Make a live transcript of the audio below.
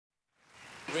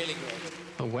Really great.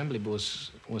 Well, Wembley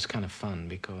was kind of fun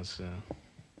because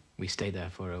we stayed there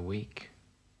for a week.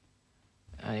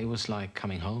 It was like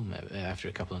coming home after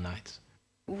a couple of nights.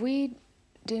 We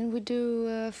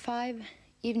do 5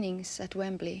 evenings at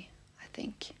Wembley, I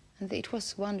think, and it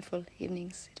was wonderful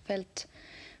evenings. It felt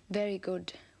very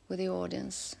good with the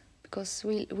audience because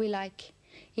we like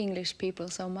English people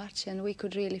so much, and we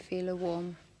could really feel a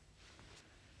warm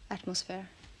atmosphere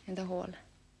in the hall.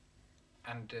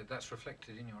 And that's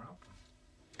reflected in your album?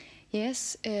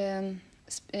 Yes,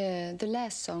 the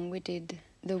last song we did,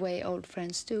 The Way Old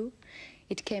Friends Do,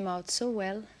 it came out so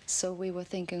well, so we were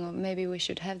thinking of maybe we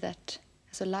should have that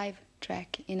as a live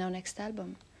track in our next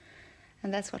album,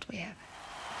 and that's what we have.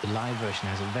 The live version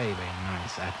has a very, very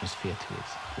nice atmosphere to it.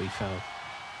 We felt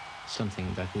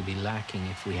something that would be lacking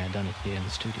if we had done it here in the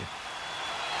studio.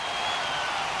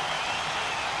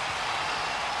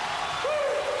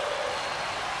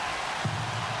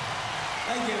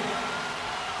 Thank you.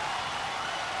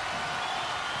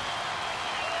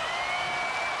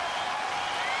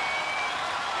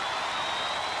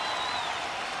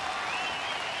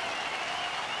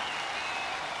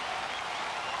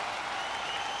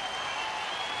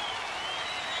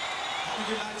 How would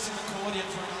you like some accordion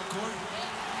for an encore?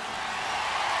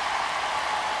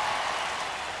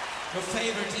 Your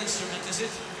favorite instrument, is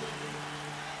it?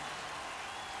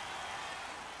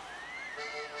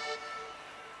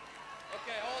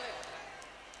 Okay, hold it.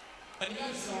 A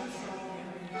new song.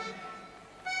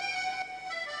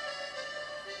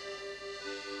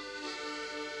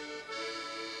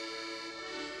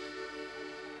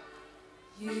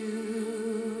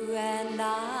 You and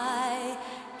I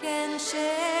can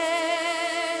share